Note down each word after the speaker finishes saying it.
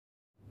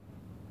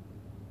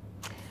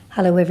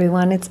Hello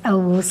everyone, it's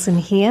Elle Wilson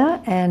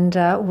here, and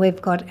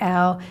we've got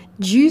our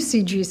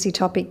juicy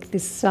topic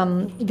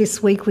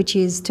this week, which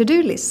is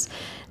to-do lists.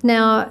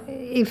 Now,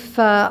 if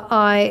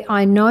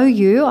I know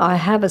you, I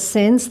have a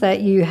sense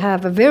that you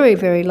have a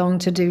very long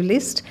to-do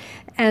list,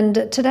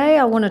 and today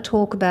I want to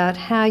talk about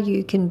how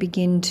you can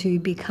begin to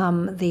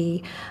become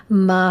the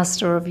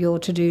master of your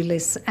to-do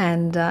lists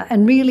and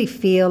really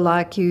feel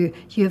like you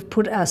have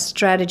put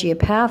a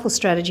powerful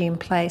strategy in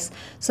place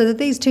so that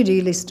these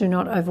to-do lists do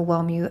not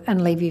overwhelm you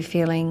and leave you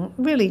feeling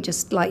really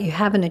just like you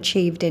haven't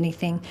achieved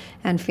anything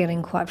and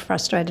feeling quite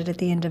frustrated at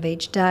the end of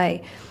each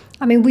day.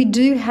 I mean, we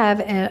do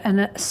have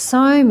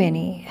so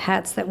many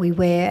hats that we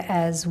wear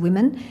as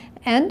women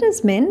and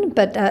as men,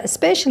 but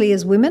especially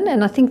as women.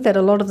 And I think that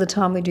a lot of the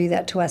time we do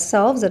that to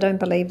ourselves. I don't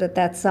believe that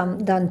that's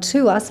done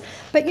to us.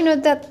 But, you know,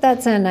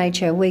 that's our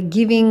nature. We're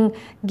giving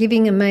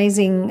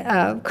amazing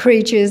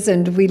creatures,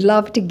 and we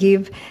love to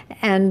give.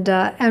 And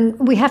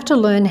we have to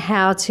learn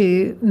how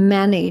to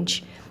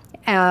manage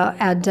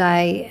our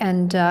day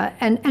and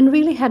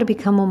really how to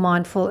become more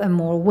mindful and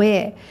more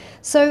aware.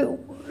 So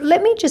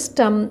let me just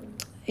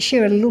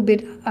share a little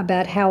bit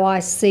about how I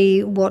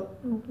see what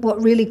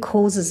really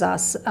causes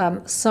us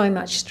so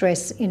much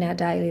stress in our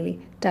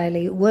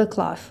daily work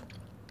life.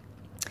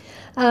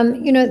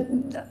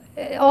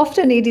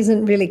 Often it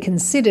isn't really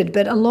considered,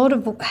 but a lot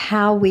of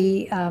how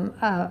we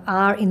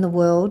are in the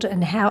world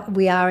and how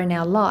we are in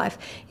our life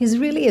is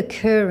really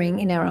occurring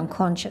in our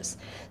unconscious.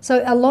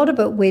 So a lot of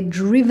it we're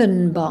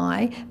driven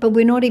by, but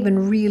we're not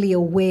even really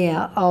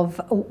aware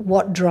of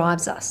what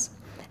drives us.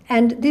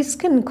 And this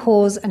can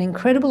cause an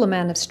incredible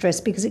amount of stress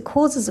because it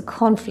causes a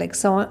conflict.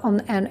 So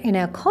in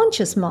our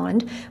conscious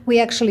mind, we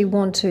actually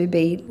want to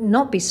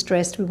not be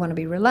stressed, we want to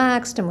be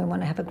relaxed and we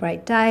want to have a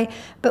great day,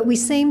 but we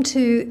seem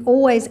to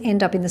always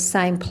end up in the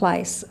same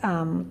place.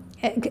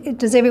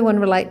 Does everyone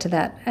relate to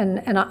that?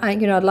 And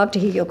I'd love to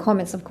hear your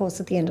comments, of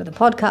course, at the end of the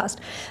podcast.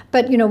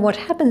 But, what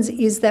happens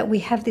is that we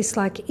have this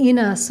like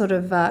inner sort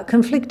of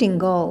conflicting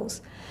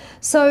goals.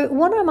 So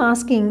what I'm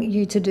asking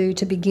you to do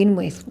to begin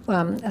with,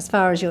 as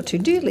far as your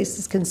to-do list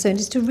is concerned,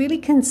 is to really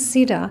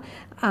consider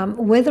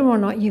whether or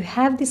not you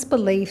have this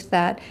belief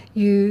that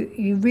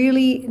you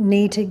really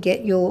need to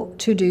get your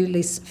to-do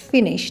list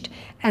finished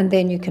and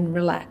then you can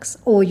relax,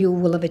 or you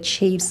will have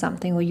achieved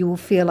something, or you will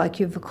feel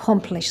like you've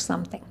accomplished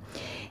something.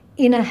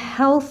 In a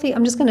healthy,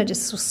 I'm just going to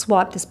just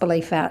swipe this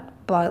belief out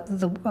by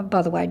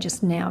the way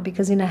just now,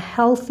 because in a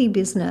healthy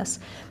business,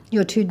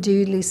 your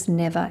to-do lists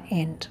never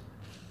end.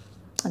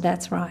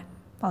 That's right.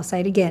 I'll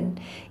say it again.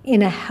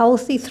 In a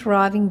healthy,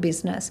 thriving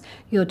business,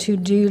 your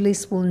to-do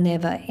list will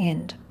never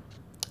end.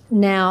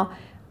 Now,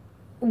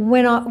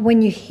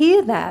 when you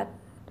hear that,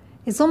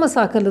 it's almost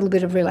like a little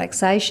bit of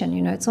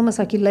relaxation. It's almost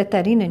like you let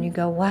that in and you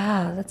go,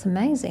 wow, that's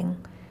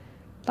amazing.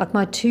 Like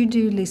my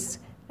to-do lists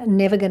are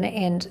never going to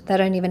end. They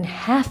don't even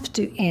have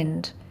to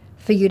end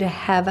for you to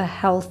have a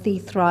healthy,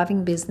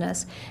 thriving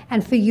business,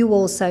 and for you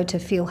also to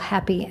feel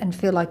happy and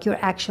feel like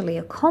you're actually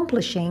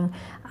accomplishing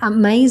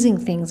amazing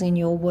things in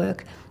your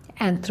work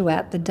and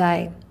throughout the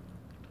day.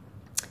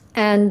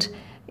 And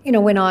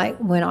when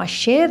I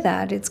share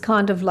that, it's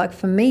kind of like,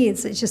 for me,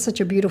 it's just such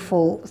a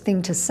beautiful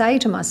thing to say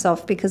to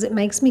myself, because it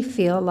makes me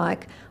feel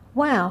like,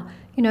 wow,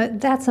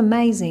 that's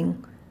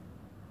amazing.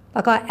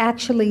 Like I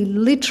actually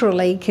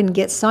literally can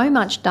get so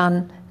much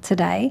done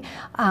today,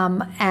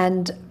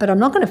 but I'm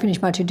not going to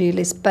finish my to-do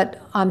list,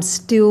 but I'm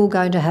still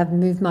going to have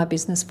moved my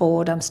business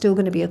forward. I'm still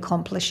going to be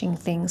accomplishing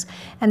things.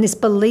 And this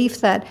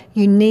belief that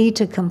you need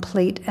to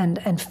complete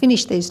and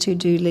finish these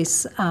to-do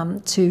lists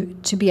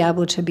to be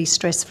able to be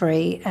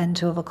stress-free and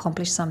to have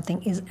accomplished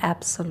something is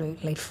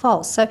absolutely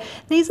false. So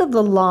these are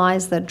the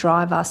lies that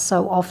drive us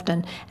so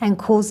often and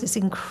cause this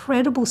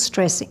incredible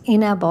stress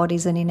in our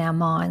bodies and in our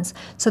minds,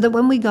 so that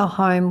when we go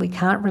home, we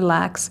can't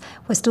relax.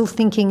 We're still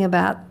thinking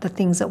about the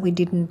things that we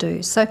didn't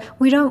do. So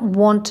we don't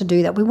want to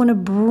do that. We want to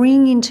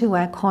bring into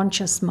our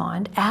conscious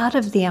mind out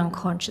of the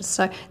unconscious.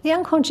 So the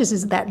unconscious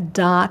is that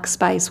dark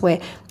space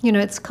where,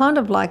 it's kind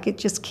of like it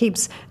just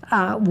keeps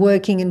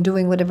working and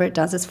doing whatever it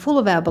does. It's full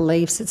of our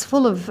beliefs. It's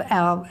full of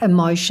our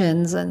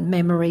emotions and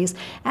memories.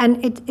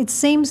 And it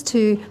seems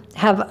to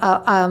have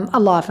a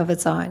life of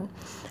its own.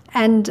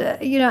 And,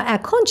 our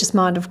conscious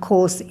mind, of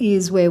course,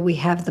 is where we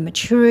have the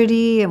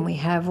maturity and we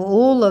have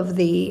all of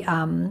we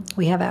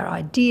have our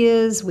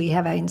ideas, we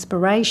have our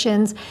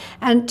inspirations.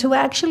 And to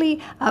actually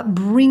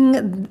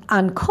bring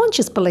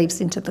unconscious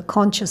beliefs into the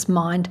conscious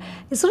mind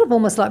is sort of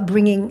almost like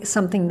bringing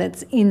something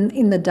that's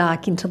in the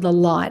dark into the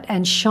light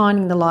and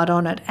shining the light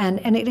on it.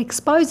 And it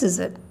exposes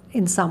it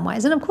in some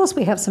ways. And of course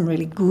we have some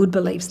really good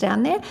beliefs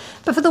down there,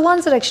 but for the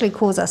ones that actually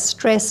cause us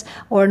stress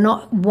or are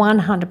not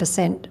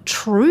 100%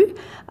 true,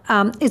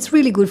 it's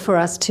really good for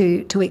us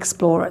to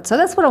explore it. So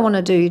that's what I want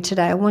to do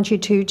today. I want you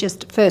to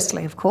just,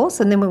 firstly, of course,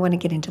 and then we want to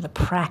get into the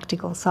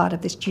practical side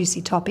of this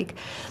juicy topic.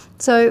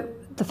 So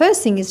the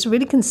first thing is to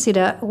really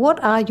consider,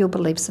 what are your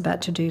beliefs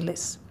about to-do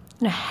lists?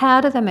 How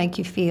do they make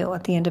you feel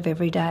at the end of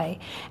every day?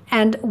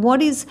 And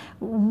what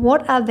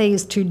are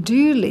these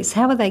to-do lists?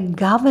 How are they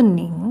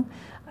governing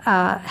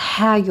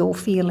how you're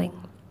feeling?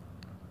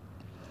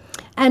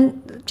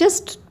 And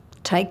just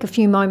take a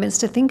few moments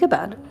to think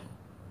about it.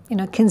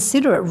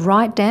 Consider it,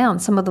 write down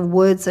some of the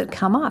words that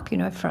come up,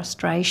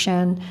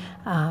 frustration,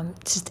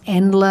 just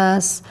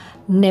endless,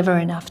 never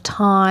enough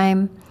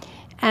time.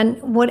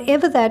 And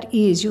whatever that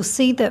is, you'll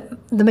see that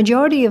the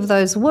majority of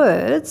those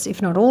words,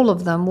 if not all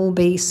of them, will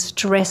be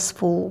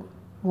stressful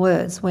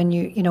words when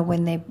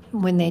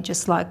when they're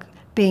just like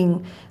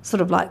being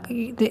sort of like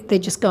they're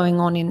just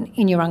going on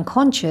in your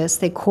unconscious,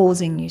 they're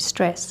causing you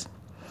stress.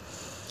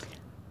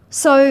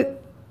 So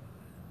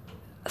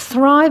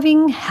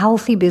thriving,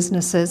 healthy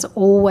businesses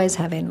always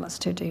have endless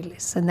to-do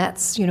lists. And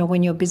that's,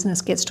 when your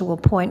business gets to a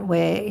point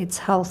where it's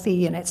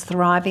healthy and it's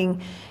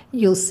thriving,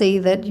 you'll see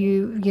that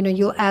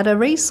you'll add a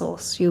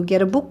resource. You'll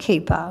get a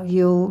bookkeeper.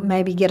 You'll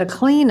maybe get a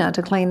cleaner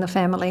to clean the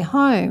family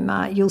home.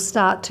 You'll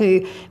start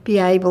to be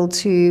able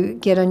to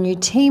get a new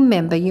team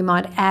member. You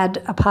might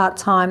add a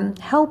part-time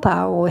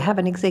helper or have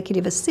an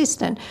executive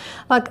assistant.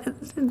 Like,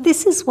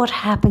 this is what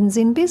happens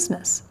in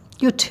business.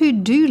 Your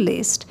to-do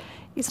list,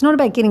 it's not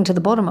about getting to the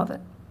bottom of it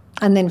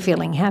and then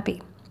feeling happy.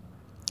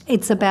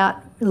 It's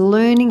about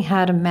learning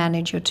how to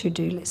manage your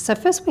to-do list. So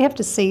first we have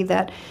to see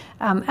that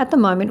at the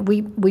moment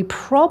we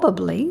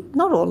probably,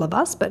 not all of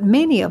us, but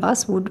many of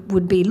us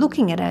would be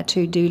looking at our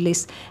to-do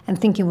list and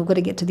thinking we've got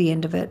to get to the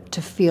end of it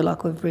to feel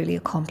like we've really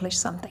accomplished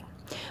something.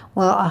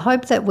 Well, I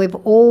hope that we've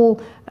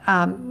all,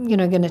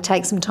 going to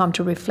take some time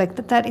to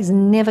reflect that is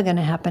never going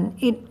to happen.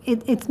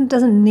 It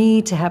doesn't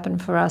need to happen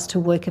for us to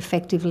work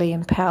effectively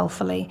and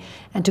powerfully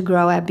and to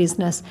grow our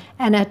business.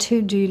 And our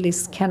to-do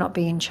list cannot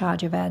be in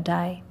charge of our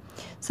day.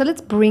 So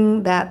let's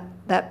bring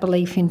that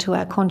belief into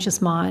our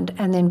conscious mind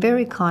and then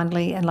very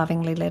kindly and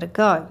lovingly let it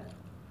go.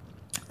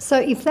 So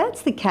if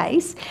that's the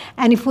case,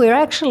 and if we're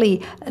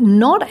actually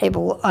not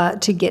able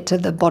to get to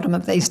the bottom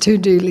of these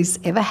to-do lists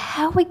ever,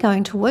 how are we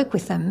going to work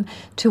with them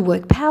to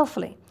work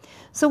powerfully?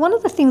 So one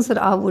of the things that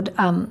I would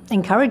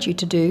encourage you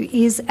to do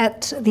is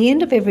at the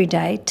end of every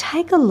day,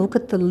 take a look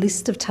at the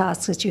list of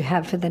tasks that you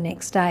have for the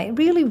next day.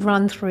 Really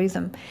run through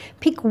them.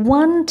 Pick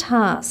one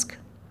task,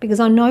 because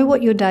I know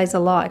what your days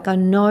are like. I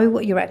know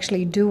what you're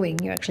actually doing.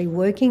 You're actually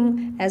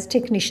working as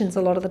technicians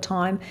a lot of the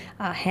time,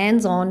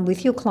 hands-on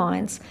with your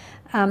clients.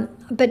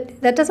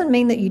 But that doesn't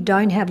mean that you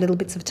don't have little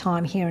bits of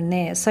time here and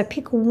there. So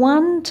pick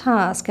one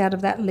task out of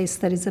that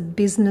list that is a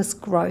business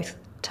growth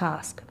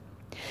task.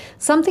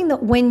 Something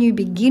that when you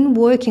begin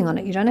working on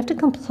it, you don't have to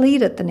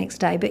complete it the next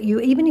day, but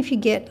even if you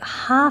get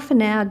half an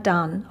hour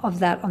done of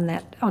that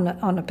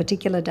on a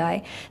particular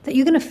day, that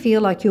you're going to feel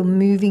like you're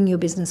moving your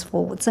business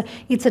forward. So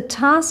it's a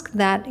task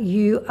that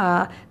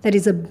that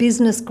is a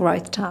business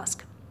growth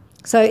task.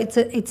 So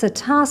it's a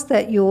task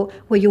where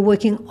you're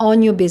working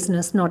on your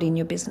business, not in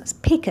your business.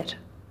 Pick it.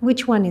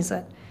 Which one is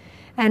it?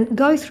 And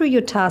go through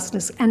your task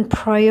list and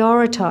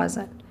prioritize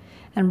it.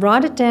 And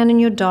write it down in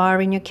your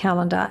diary, in your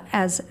calendar,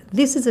 as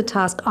this is a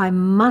task I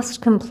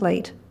must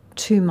complete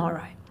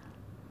tomorrow.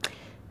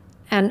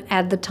 And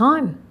add the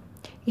time.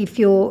 If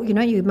you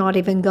might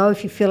even go,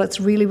 if you feel it's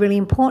really, really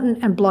important,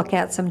 and block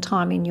out some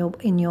time in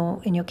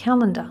your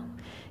calendar.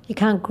 You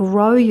can't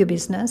grow your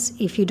business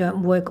if you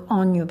don't work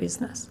on your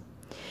business.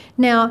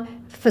 Now,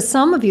 for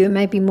some of you, it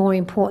may be more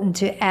important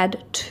to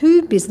add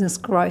 2 business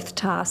growth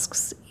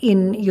tasks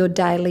in your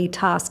daily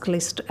task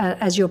list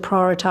as you're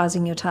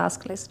prioritizing your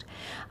task list.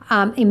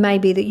 It may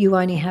be that you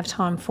only have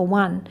time for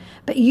one,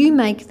 but you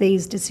make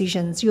these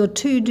decisions. Your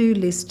to-do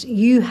list,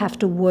 you have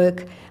to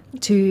work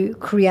to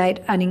create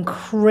an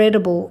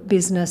incredible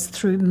business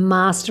through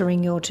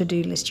mastering your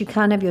to-do list. You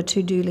can't have your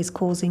to-do list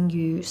causing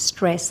you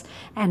stress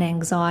and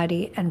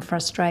anxiety and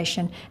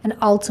frustration and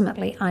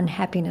ultimately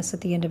unhappiness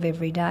at the end of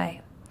every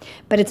day.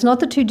 But it's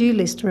not the to-do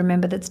list,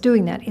 remember, that's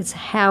doing that. It's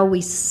how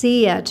we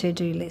see our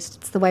to-do list.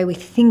 It's the way we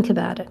think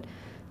about it.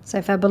 So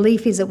if our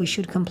belief is that we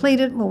should complete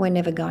it, well, we're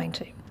never going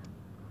to.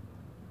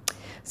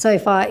 So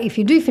if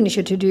you do finish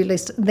your to-do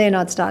list, then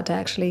I'd start to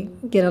actually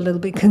get a little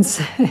bit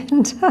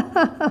concerned.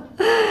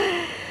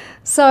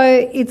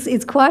 So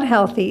it's quite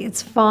healthy.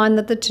 It's fine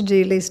that the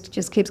to-do list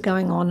just keeps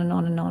going on and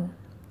on and on.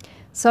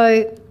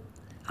 So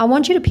I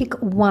want you to pick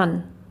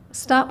one.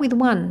 Start with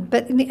one.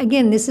 But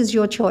again, this is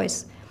your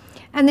choice.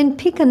 And then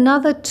pick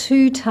another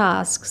 2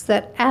 tasks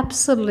that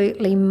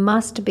absolutely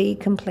must be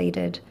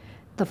completed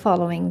the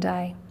following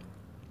day.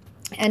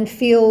 And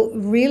feel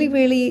really,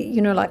 really,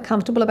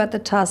 comfortable about the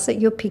tasks that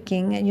you're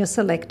picking and you're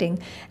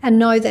selecting. And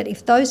know that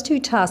if those 2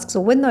 tasks,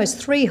 or when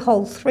those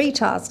whole three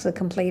tasks are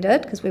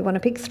completed, because we want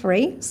to pick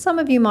 3, some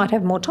of you might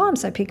have more time,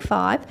 so pick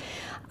 5.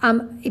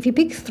 If you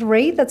pick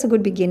 3, that's a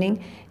good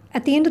beginning.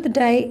 At the end of the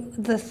day,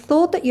 the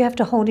thought that you have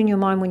to hold in your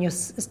mind when you're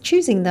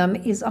choosing them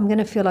is, I'm going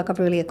to feel like I've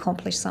really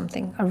accomplished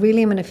something. I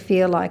really am going to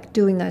feel like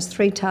doing those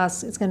 3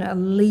 tasks is going to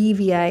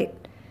alleviate,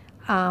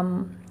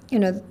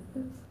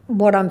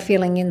 what I'm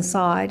feeling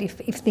inside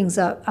if things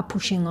are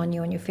pushing on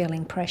you and you're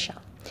feeling pressure.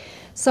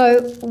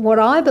 So what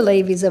I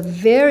believe is a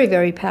very,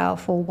 very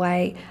powerful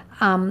way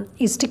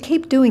is to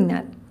keep doing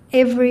that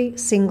every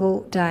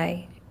single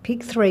day.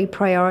 Pick 3,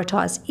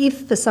 prioritize.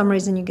 If for some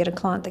reason you get a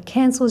client that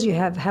cancels, you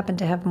happen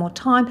to have more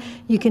time,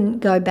 you can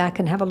go back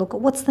and have a look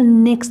at what's the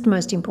next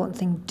most important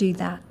thing. Do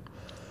that.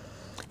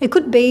 It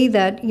could be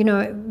that,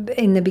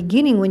 in the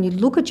beginning, when you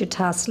look at your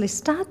task list,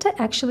 start to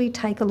actually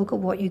take a look at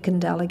what you can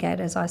delegate,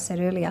 as I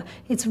said earlier.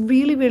 It's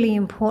really, really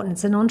important.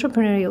 It's an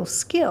entrepreneurial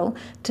skill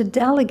to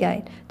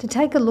delegate, to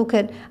take a look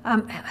at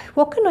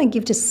what can I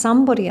give to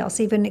somebody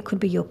else. Even it could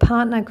be your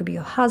partner, it could be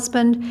your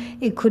husband,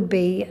 it could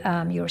be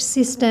your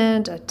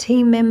assistant, a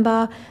team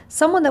member,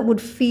 someone that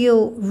would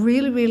feel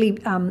really, really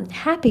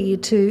happy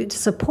to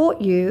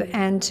support you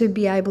and to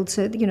be able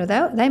to,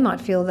 they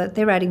might feel that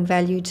they're adding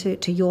value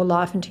to your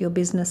life and to your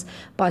business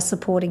by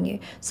supporting you.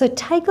 So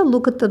take a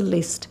look at the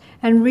list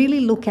and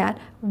really look at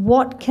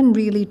what can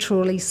really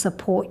truly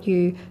support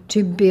you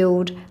to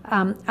build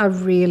a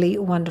really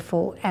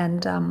wonderful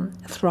and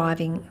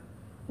thriving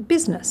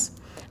business.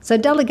 So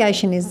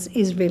delegation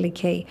is really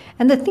key.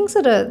 And the things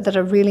that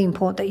are really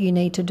important that you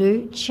need to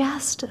do,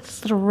 just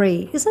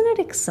 3. Isn't it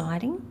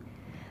exciting?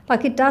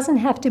 Like, it doesn't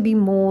have to be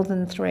more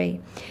than 3.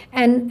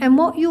 And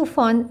what you'll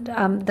find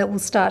that will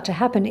start to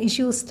happen is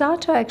you'll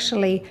start to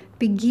actually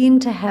begin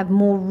to have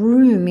more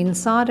room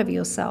inside of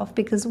yourself,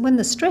 because when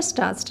the stress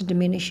starts to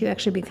diminish, you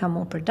actually become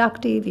more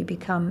productive, you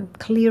become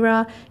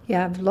clearer, you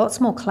have lots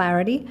more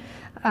clarity,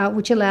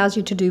 which allows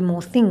you to do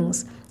more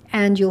things.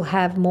 And you'll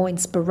have more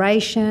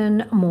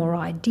inspiration, more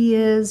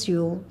ideas.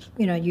 You'll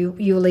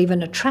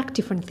even attract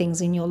different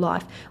things in your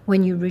life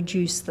when you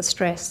reduce the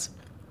stress.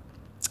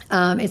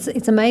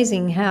 It's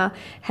amazing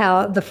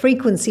how the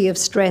frequency of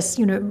stress,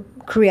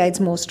 creates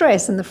more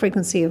stress, and the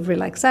frequency of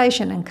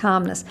relaxation and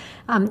calmness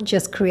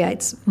just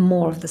creates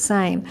more of the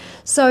same.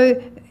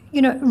 So,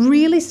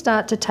 really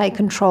start to take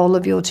control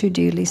of your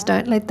to-do list.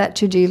 Don't let that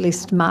to-do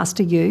list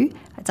master you.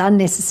 It's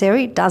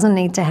unnecessary. It doesn't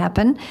need to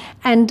happen.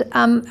 And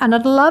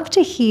I'd love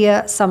to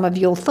hear some of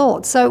your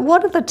thoughts. So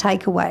what are the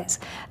takeaways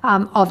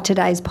of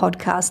today's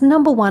podcast?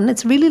 Number 1,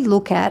 let's really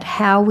look at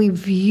how we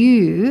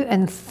view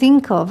and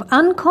think of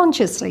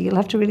unconsciously. You'll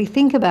have to really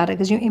think about it,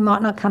 because it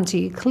might not come to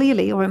you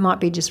clearly, or it might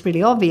be just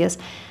really obvious.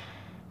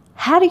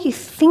 How do you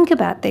think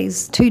about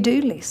these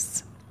to-do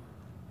lists?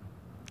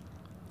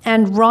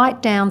 And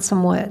write down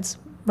some words.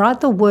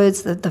 Write the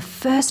words, the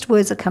first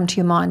words that come to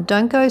your mind.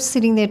 Don't go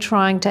sitting there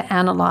trying to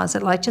analyse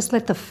it. Like, just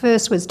let the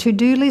first words.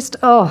 To-do list,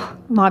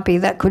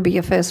 that could be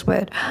your first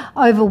word.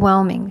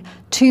 Overwhelming,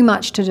 too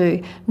much to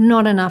do,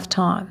 not enough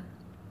time.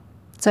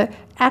 So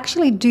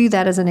actually do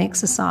that as an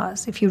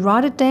exercise. If you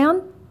write it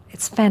down,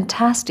 it's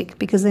fantastic,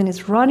 because then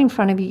it's right in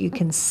front of you. You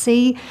can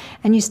see,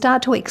 and you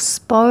start to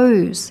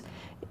expose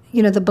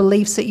the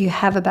beliefs that you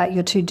have about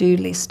your to-do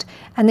list.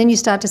 And then you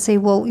start to see,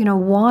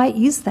 why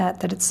is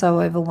that it's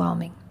so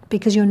overwhelming?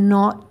 Because you're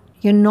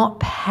not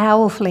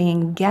powerfully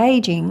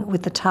engaging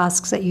with the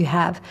tasks that you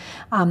have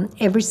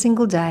every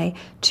single day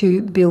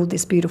to build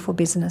this beautiful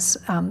business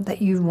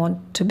that you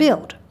want to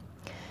build.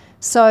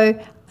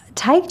 So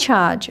take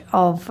charge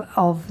of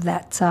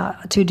that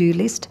to-do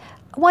list.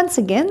 Once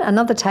again,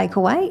 another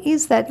takeaway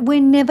is that we're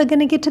never going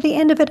to get to the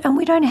end of it, and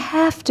we don't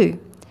have to.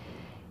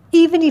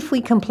 Even if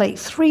we complete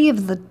 3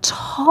 of the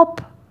top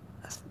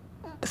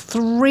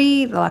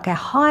 3, like our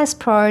highest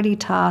priority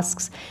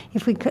tasks,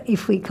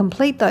 if we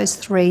complete those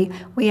 3,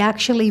 we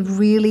actually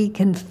really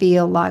can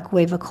feel like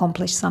we've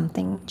accomplished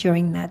something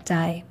during that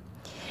day.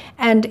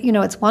 And,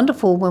 it's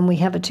wonderful when we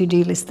have a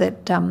to-do list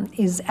that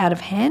is out of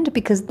hand,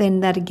 because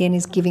then that again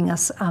is giving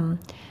us,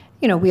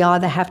 we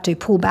either have to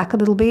pull back a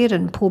little bit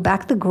and pull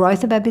back the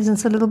growth of our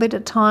business a little bit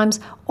at times,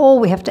 or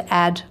we have to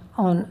add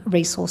on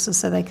resources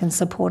so they can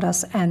support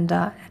us and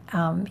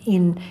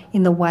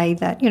in the way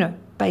that,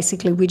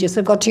 basically we just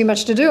have got too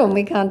much to do and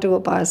we can't do it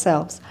by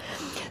ourselves.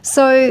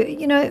 So,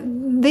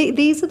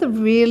 these are the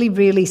really,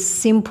 really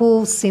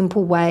simple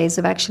ways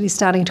of actually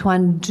starting to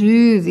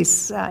undo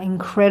this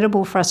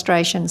incredible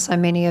frustration so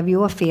many of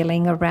you are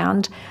feeling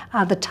around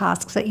the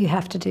tasks that you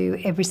have to do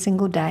every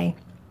single day.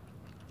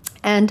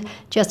 And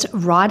just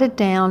write it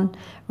down,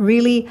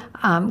 really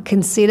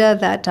consider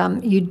that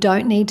you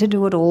don't need to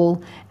do it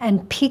all,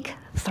 and pick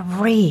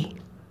 3.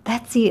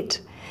 That's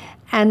it.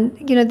 And,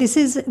 this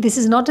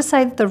is not to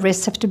say that the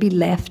rest have to be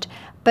left,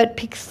 but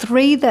pick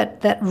 3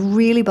 that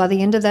really, by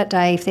the end of that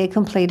day, if they're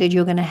completed,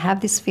 you're going to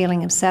have this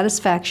feeling of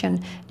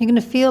satisfaction. You're going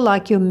to feel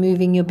like you're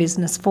moving your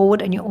business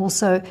forward, and you're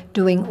also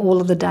doing all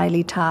of the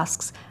daily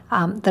tasks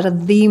that are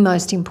the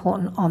most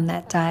important on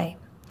that day.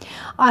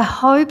 I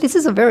hope, this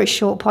is a very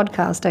short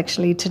podcast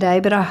actually today,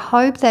 but I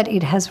hope that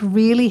it has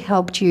really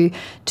helped you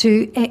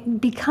to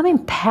become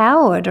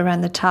empowered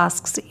around the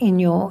tasks in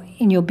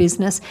your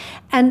business,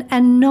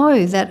 and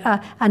know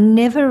that a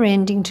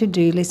never-ending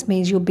to-do list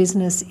means your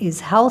business is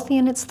healthy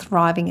and it's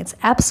thriving. It's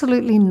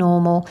absolutely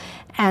normal,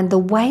 and the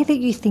way that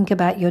you think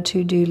about your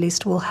to-do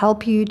list will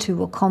help you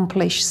to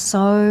accomplish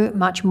so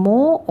much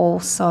more or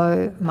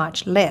so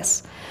much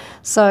less.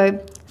 So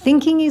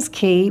thinking is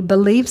key,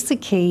 beliefs are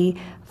key.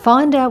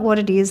 Find out what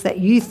it is that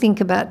you think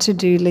about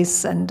to-do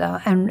lists and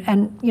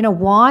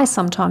why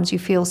sometimes you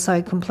feel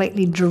so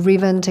completely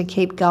driven to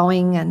keep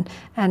going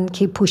and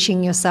keep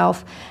pushing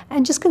yourself.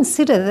 And just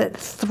consider that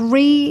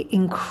 3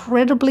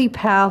 incredibly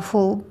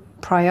powerful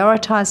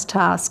prioritized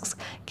tasks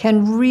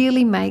can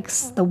really make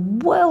the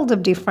world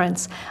of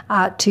difference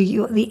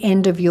to the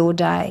end of your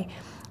day.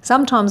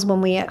 Sometimes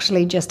when we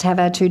actually just have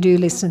our to-do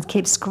list and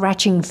keep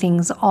scratching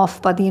things off,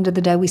 by the end of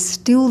the day, we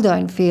still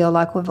don't feel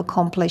like we've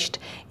accomplished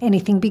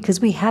anything because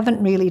we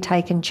haven't really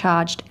taken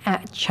charge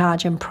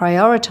and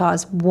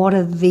prioritised what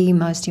are the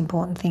most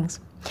important things.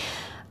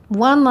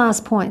 One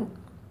last point.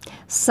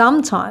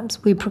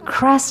 Sometimes we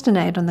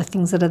procrastinate on the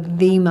things that are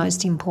the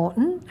most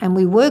important, and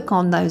we work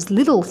on those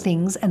little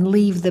things and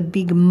leave the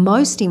big,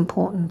 most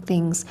important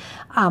things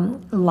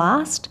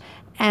last.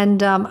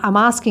 And I'm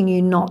asking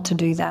you not to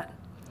do that.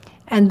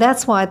 And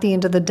that's why at the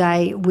end of the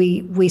day,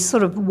 we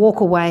sort of walk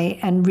away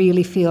and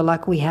really feel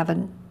like we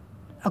haven't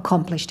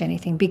accomplished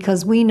anything,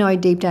 because we know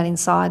deep down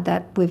inside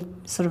that we've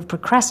sort of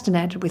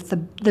procrastinated with the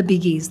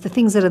biggies, the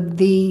things that are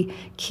the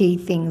key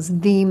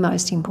things, the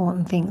most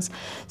important things.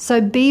 So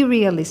be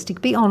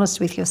realistic, be honest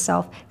with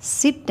yourself,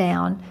 sit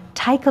down,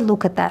 take a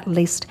look at that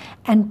list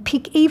and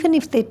pick, even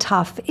if they're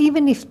tough,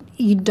 even if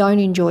you don't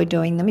enjoy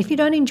doing them. If you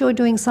don't enjoy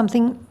doing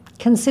something,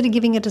 consider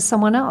giving it to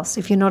someone else.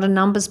 If you're not a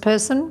numbers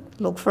person,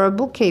 look for a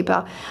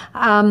bookkeeper.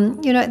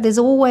 There's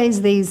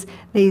always these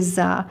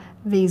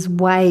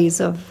ways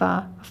of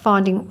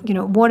finding,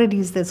 what it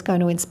is that's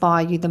going to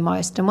inspire you the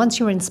most. And once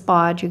you're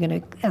inspired, you're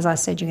going to, as I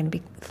said, you're going to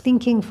be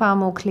thinking far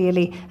more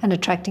clearly and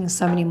attracting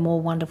so many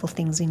more wonderful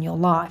things in your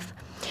life.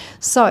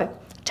 So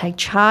take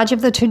charge of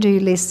the to-do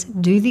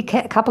list, do the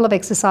couple of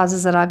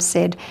exercises that I've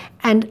said,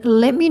 and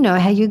let me know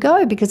how you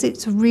go, because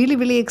it's really,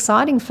 really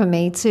exciting for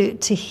me to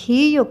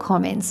hear your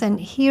comments and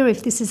hear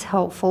if this is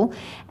helpful.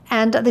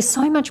 And there's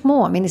so much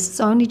more. I mean, it's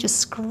only just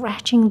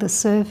scratching the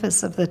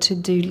surface of the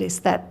to-do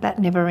list, that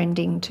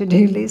never-ending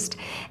to-do list.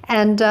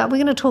 And we're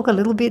going to talk a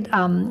little bit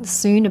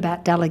soon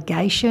about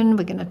delegation.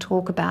 We're going to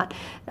talk about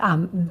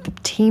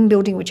team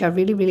building, which I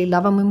really, really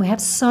love. And when we have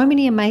so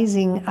many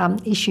amazing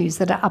issues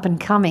that are up and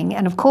coming.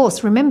 And of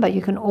course, remember,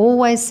 you can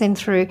always send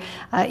through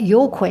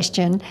your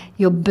question,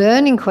 your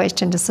burning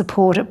question, to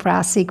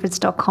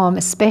support@browsecrets.com,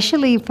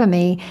 especially for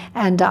me.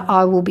 And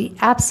I will be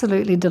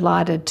absolutely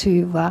delighted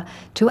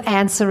to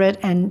answer it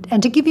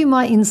and to give you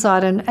my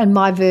insight and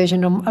my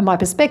version and my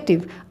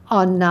perspective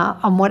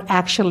on what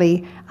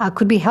actually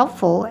could be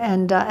helpful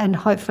and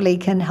hopefully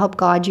can help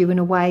guide you in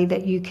a way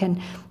that you can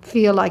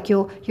feel like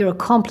you're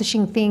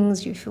accomplishing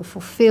things, you feel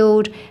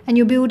fulfilled, and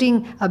you're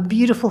building a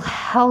beautiful,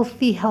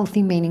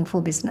 healthy,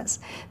 meaningful business.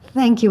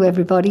 Thank you,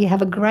 everybody.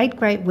 Have a great,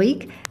 great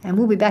week, and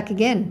we'll be back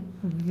again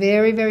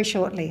very, very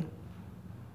shortly.